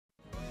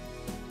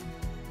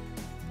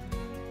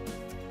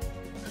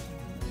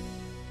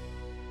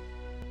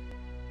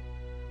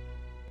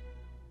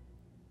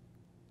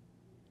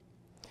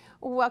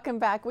Welcome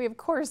back. We, of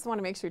course, want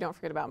to make sure you don't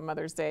forget about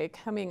Mother's Day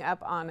coming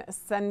up on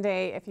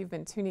Sunday. If you've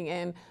been tuning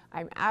in,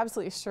 I'm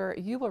absolutely sure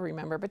you will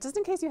remember. But just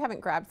in case you haven't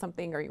grabbed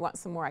something or you want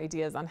some more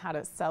ideas on how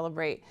to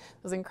celebrate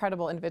those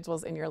incredible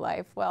individuals in your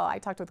life, well, I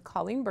talked with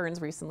Colleen Burns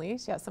recently.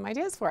 She has some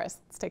ideas for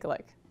us. Let's take a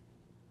look.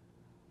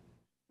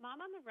 Mom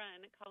on the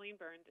Run, Colleen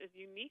Burns, is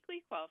uniquely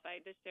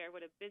qualified to share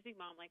what a busy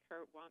mom like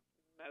her wants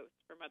most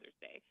for Mother's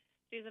Day.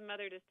 She's a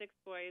mother to 6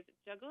 boys,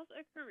 juggles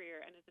a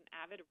career, and is an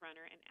avid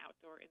runner and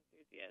outdoor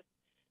enthusiast.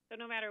 So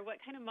no matter what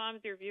kind of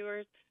moms your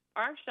viewers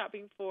are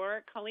shopping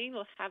for, Colleen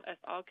will have us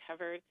all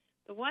covered.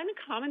 The one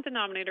common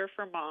denominator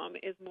for mom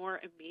is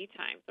more me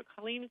time. So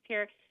Colleen is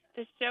here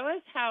to show us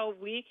how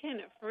we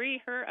can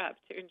free her up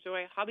to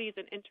enjoy hobbies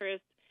and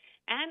interests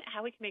and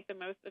how we can make the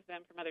most of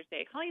them for Mother's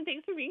Day. Colleen,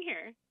 thanks for being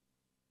here.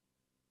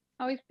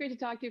 Always great to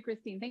talk to you,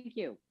 Christine. Thank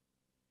you.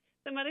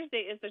 So Mother's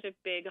Day is such a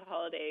big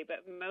holiday, but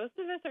most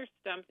of us are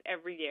stumped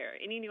every year.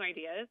 Any new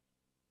ideas?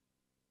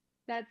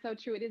 That's so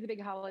true. It is a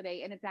big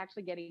holiday, and it's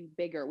actually getting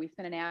bigger. We'll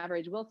spend an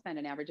average of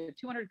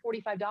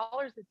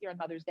 $245 this year on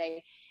Mother's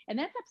Day, and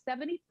that's up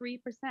 73%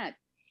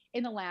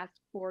 in the last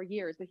 4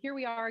 years. But here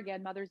we are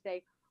again, Mother's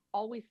Day,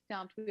 always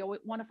stumped. We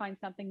always want to find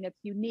something that's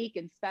unique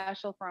and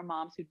special for our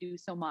moms who do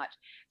so much.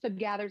 So I've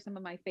gathered some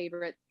of my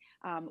favorites.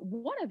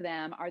 One of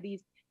them are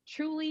these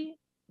truly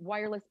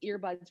wireless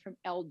earbuds from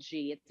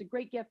LG. It's a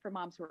great gift for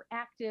moms who are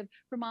active,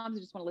 for moms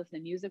who just want to listen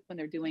to music when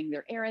they're doing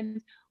their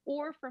errands,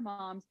 or for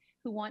moms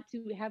who want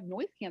to have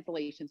noise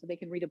cancellation so they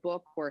can read a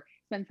book or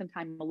spend some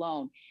time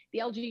alone. The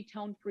LG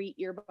tone-free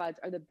earbuds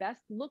are the best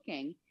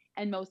looking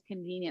and most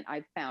convenient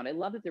I've found. I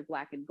love that they're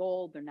black and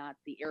gold. They're not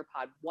the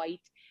AirPod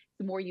white.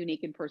 It's more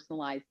unique and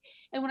personalized.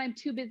 And when I'm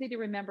too busy to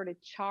remember to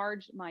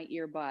charge my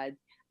earbuds,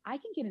 I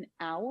can get an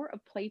hour of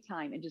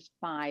playtime in just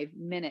 5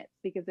 minutes,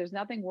 because there's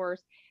nothing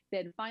worse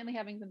than finally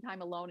having some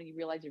time alone and you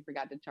realize you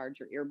forgot to charge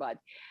your earbuds.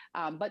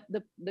 But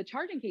the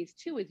charging case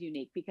too is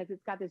unique because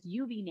it's got this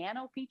UV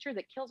nano feature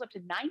that kills up to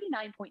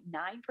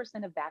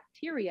 99.9% of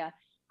bacteria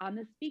on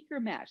the speaker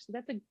mesh. So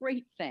that's a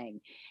great thing.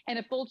 And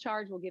a full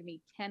charge will give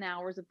me 10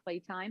 hours of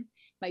playtime.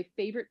 My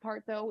favorite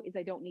part though is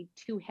I don't need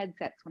 2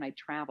 headsets when I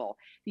travel.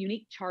 The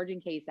unique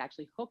charging case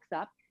actually hooks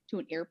up to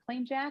an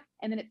airplane jack,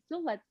 and then it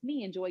still lets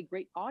me enjoy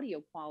great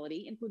audio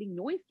quality, including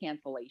noise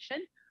cancellation,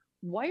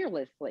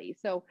 wirelessly.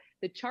 So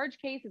the charge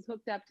case is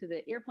hooked up to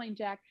the airplane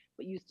jack,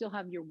 but you still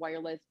have your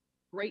wireless,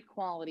 great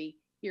quality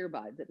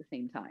earbuds at the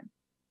same time.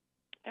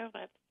 Oh,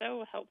 that's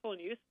so helpful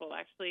and useful,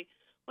 actually.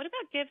 What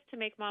about gifts to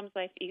make mom's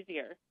life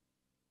easier?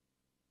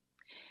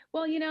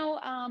 Well,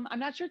 I'm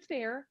not sure it's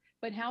fair,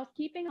 but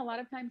housekeeping a lot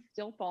of times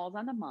still falls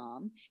on the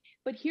mom.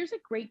 But here's a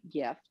great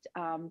gift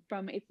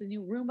it's the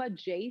new Roomba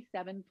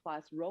J7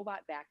 Plus robot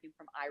vacuum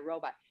from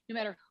iRobot. No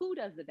matter who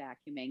does the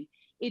vacuuming,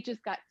 it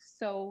just got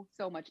so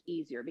much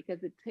easier because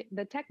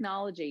the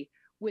technology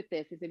with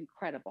this is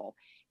incredible.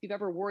 If you've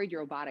ever worried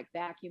your robotic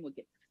vacuum would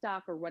get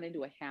stuck or run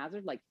into a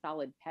hazard like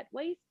solid pet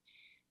waste,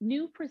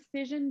 new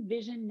precision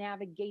vision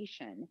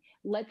navigation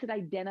lets it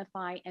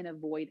identify and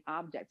avoid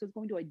objects. So it's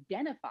going to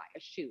identify a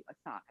shoe, a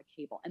sock, a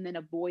cable, and then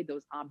avoid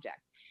those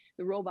objects.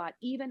 The robot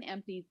even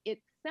empties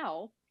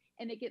itself,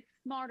 and it gets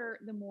smarter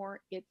the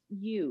more it's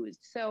used.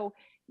 So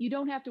you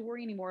don't have to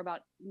worry anymore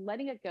about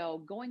letting it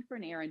go, going for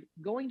an errand,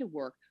 going to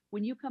work.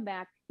 When you come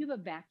back, you have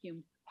a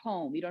vacuumed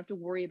home. You don't have to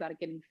worry about it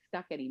getting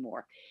stuck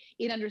anymore.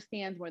 It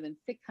understands more than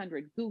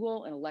 600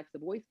 Google and Alexa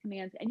voice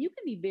commands, and you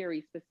can be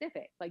very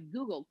specific, like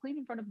Google, clean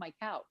in front of my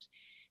couch.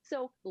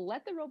 So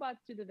let the robots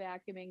do the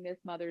vacuuming this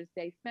Mother's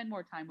Day. Spend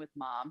more time with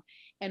mom.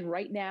 And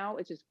right now,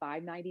 it's just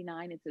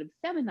 $5.99 instead of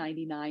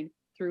 $7.99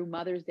 through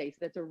Mother's Day. So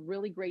that's a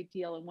really great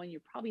deal, and one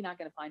you're probably not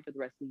going to find for the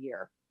rest of the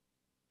year.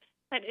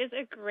 That is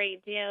a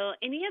great deal.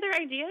 Any other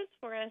ideas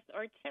for us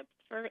or tips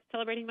for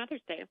celebrating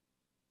Mother's Day?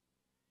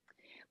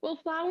 Well,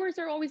 flowers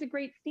are always a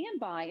great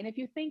standby. And if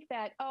you think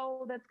that,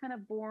 oh, that's kind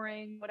of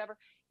boring, whatever,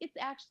 it's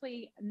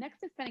actually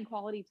next to spending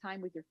quality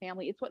time with your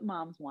family. It's what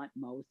moms want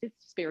most.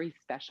 It's very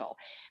special.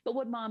 But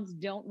what moms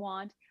don't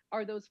want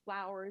are those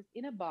flowers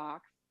in a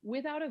box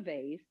without a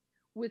vase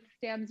with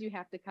stems you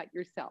have to cut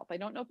yourself. I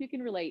don't know if you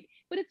can relate,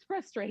 but it's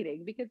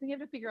frustrating because you have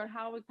to figure out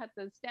how to cut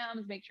those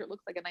stems, make sure it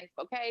looks like a nice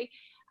bouquet.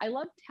 I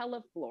love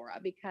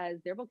Teleflora because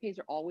their bouquets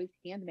are always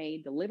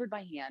handmade, delivered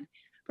by hand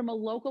from a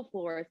local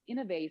florist in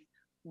a vase,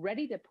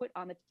 ready to put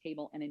on the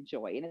table and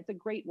enjoy. And it's a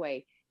great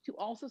way to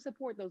also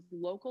support those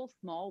local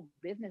small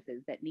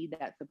businesses that need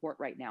that support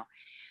right now.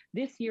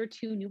 This year,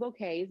 2 new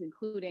bouquets,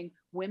 including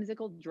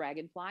whimsical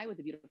dragonfly with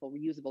a beautiful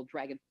reusable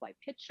dragonfly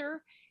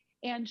picture,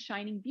 and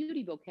shining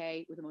beauty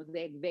bouquet with a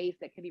mosaic vase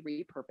that can be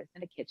repurposed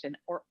in a kitchen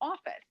or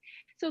office.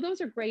 So those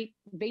are great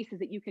vases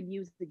that you can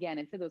use again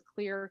instead of those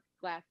clear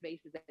glass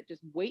vases that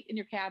just wait in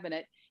your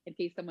cabinet in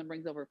case someone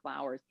brings over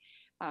flowers.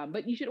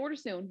 But you should order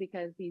soon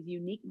because these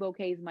unique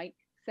bouquets might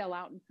sell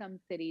out in some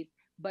cities.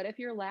 But if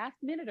you're a last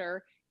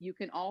minuter, you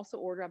can also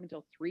order up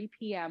until 3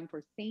 p.m.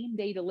 for same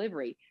day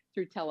delivery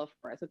through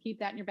Teleflora. So keep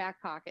that in your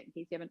back pocket in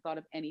case you haven't thought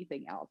of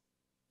anything else.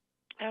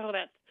 Oh,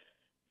 that's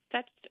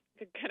such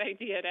a good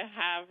idea to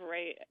have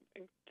right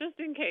just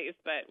in case,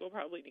 but we'll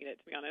probably need it,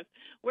 to be honest.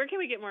 Where can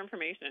we get more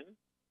information?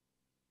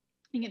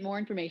 You can get more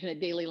information at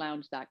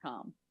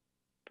dailylounge.com.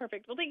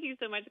 Perfect. Well, thank you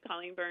so much,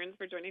 Colleen Burns,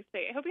 for joining us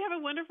today. I hope you have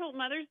a wonderful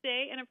Mother's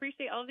Day and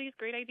appreciate all of these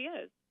great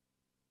ideas.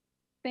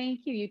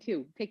 Thank you. You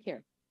too. Take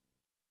care.